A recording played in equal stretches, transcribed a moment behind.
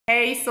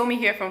Hey, Somi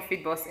here from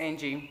FitBoss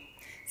NG.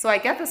 So I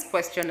get this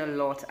question a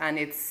lot, and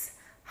it's,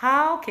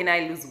 how can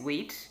I lose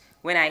weight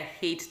when I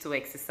hate to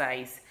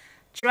exercise?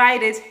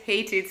 Tried it,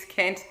 hate it,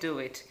 can't do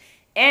it.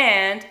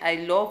 And I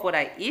love what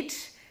I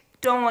eat,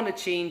 don't want to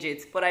change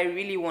it, but I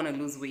really want to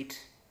lose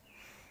weight.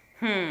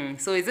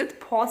 So is it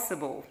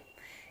possible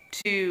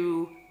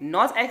to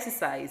not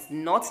exercise,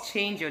 not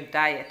change your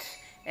diet,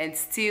 and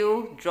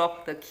still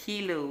drop the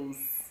kilos?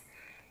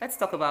 Let's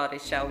talk about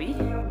it, shall we?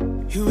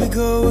 Here we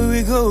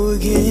go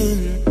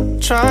again.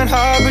 Trying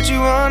hard, but you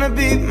wanna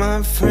be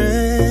my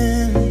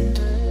friend.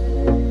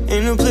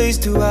 Ain't no place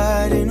to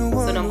hide, ain't no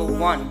one. So number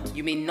one,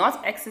 you may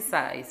not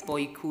exercise, but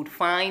you could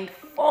find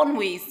fun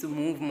ways to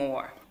move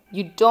more.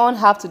 You don't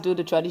have to do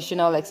the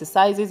traditional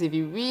exercises if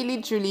you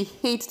really truly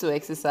hate to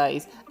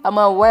exercise. I'm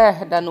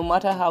aware that no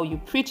matter how you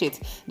preach it,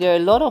 there are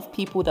a lot of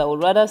people that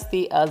would rather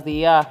stay as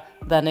they are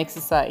than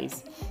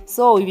exercise.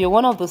 So if you're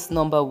one of those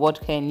number, what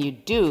can you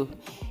do?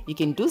 You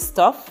can do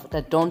stuff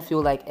that don't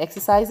feel like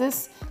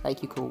exercises,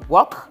 like you could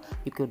walk,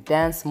 you could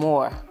dance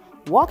more.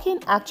 Walking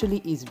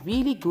actually is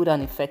really good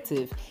and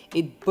effective.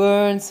 It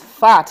burns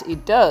fat,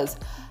 it does.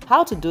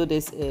 How to do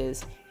this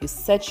is you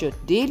set your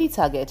daily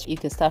target. You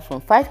can start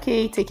from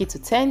 5k, take it to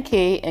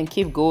 10k, and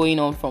keep going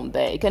on from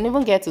there. You can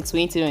even get to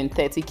 20 and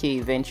 30k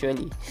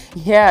eventually.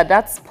 Yeah,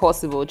 that's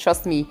possible.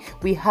 Trust me,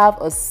 we have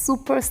a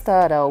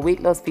superstar at our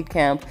weight loss fit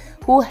camp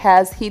who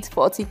has hit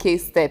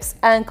 40k steps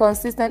and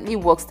consistently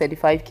walks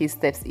 35k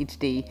steps each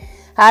day.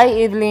 Hi,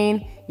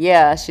 Evelyn.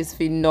 Yeah, she's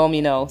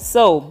phenomenal.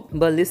 So,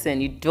 but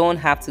listen, you don't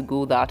have to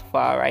go that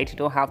far, right? You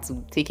don't have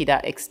to take it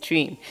that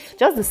extreme.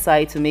 Just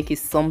decide to make it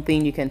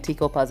something you can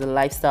take up as a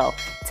lifestyle.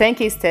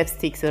 10k steps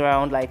takes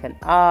around like an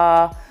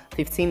hour,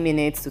 15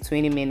 minutes to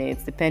 20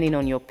 minutes, depending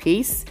on your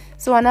pace.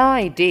 So an hour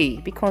a day,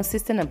 be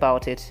consistent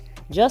about it.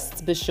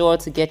 Just be sure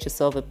to get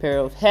yourself a pair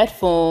of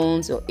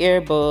headphones or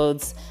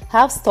earbuds.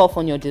 Have stuff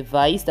on your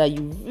device that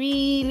you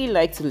really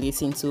like to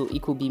listen to.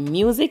 It could be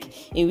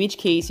music, in which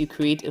case you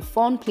create a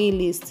fun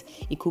playlist.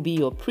 It could be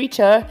your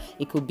preacher,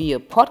 it could be a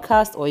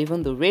podcast or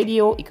even the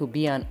radio. It could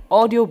be an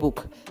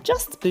audiobook.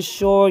 Just be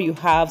sure you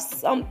have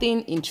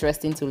something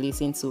interesting to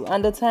listen to,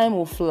 and the time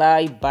will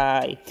fly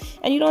by.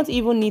 And you don't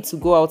even need to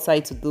go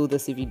outside to do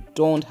this if you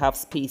don't have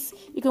space.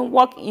 You can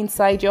walk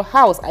inside your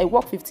house. I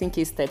walk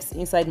 15k steps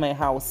inside my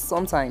house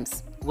sometimes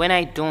when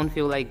I don't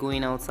feel like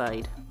going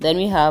outside. Then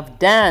we have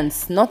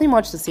dance. Nothing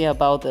much to say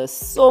about this.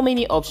 So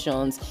many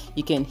options.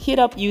 You can hit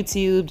up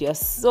YouTube. There are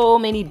so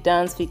many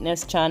dance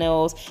fitness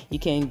channels. You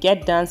can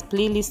get dance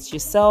playlists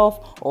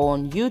yourself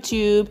on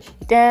YouTube.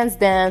 Dance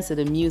to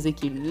the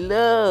music you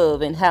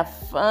love and have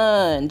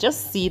fun.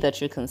 Just see that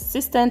you're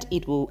consistent.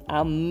 It will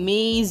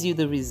amaze you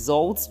the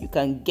results you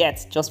can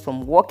get just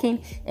from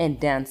walking and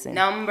dancing.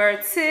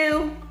 Number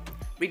 2,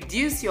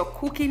 reduce your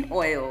cooking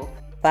oil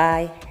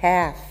by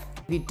half.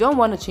 If you don't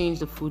want to change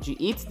the food you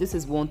eat, this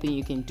is one thing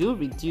you can do.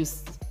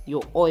 Reduce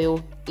your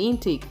oil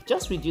intake.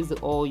 Just reduce the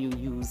oil you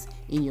use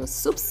in your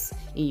soups,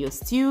 in your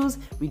stews.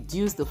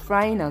 Reduce the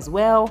frying as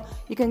well.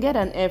 You can get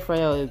an air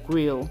fryer or a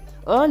grill.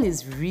 Oil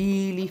is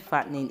really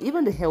fattening.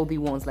 Even the healthy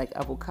ones like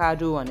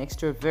avocado and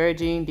extra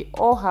virgin, they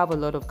all have a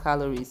lot of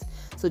calories.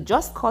 So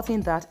just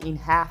cutting that in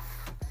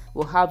half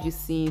will have you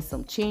seeing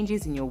some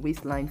changes in your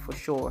waistline for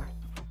sure.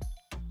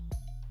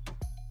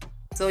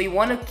 So you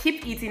want to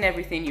keep eating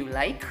everything you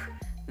like,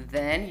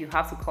 then you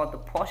have to cut the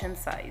portion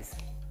size.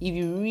 If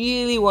you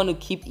really want to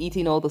keep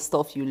eating all the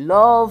stuff you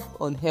love,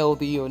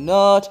 unhealthy or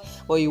not,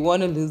 or you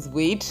want to lose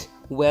weight,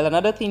 well,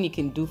 another thing you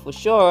can do for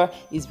sure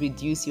is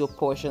reduce your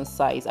portion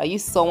size. Are you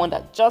someone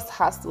that just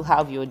has to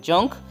have your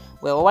junk?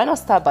 Well, why not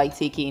start by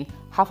taking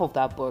half of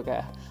that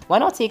burger? Why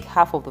not take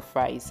half of the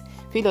fries?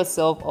 Fill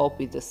yourself up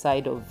with the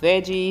side of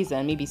veggies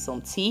and maybe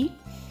some tea.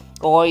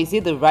 Or is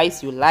it the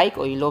rice you like,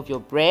 or you love your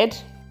bread?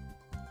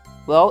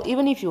 Well,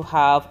 even if you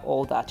have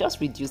all that,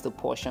 just reduce the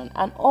portion.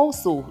 And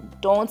also,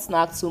 don't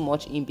snack too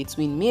much in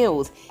between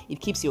meals. It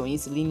keeps your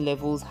insulin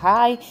levels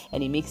high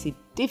and it makes it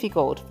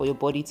difficult for your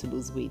body to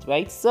lose weight,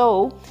 right?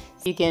 So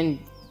you can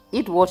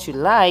eat what you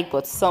like,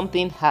 but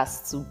something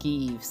has to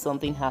give.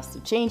 Something has to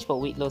change for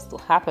weight loss to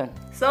happen.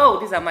 So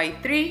these are my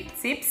 3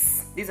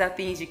 tips. These are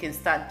things you can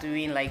start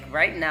doing like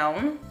right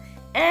now,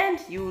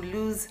 and you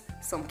lose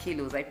some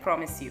kilos, I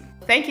promise you.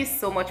 Thank you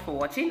so much for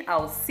watching.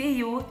 I'll see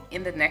you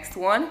in the next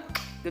one.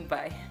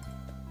 Goodbye.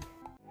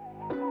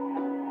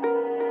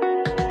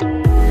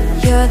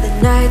 You're the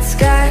night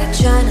sky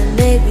trying to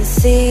make me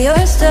see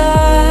your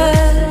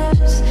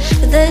stars,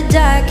 but the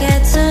dark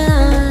gets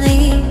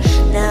lonely.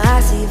 Now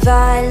I see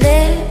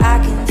violet, I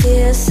can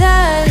feel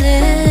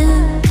silence,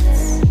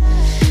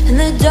 and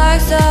the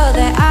dark's all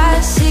that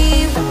I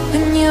see.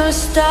 When your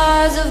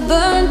stars have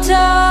burnt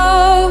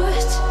out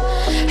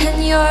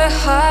and your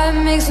heart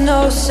makes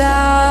no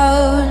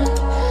sound,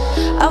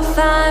 I'll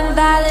find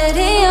valid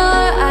in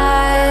your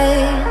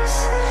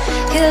eyes.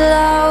 You'll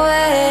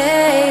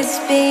always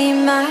be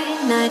my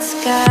night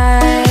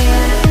sky.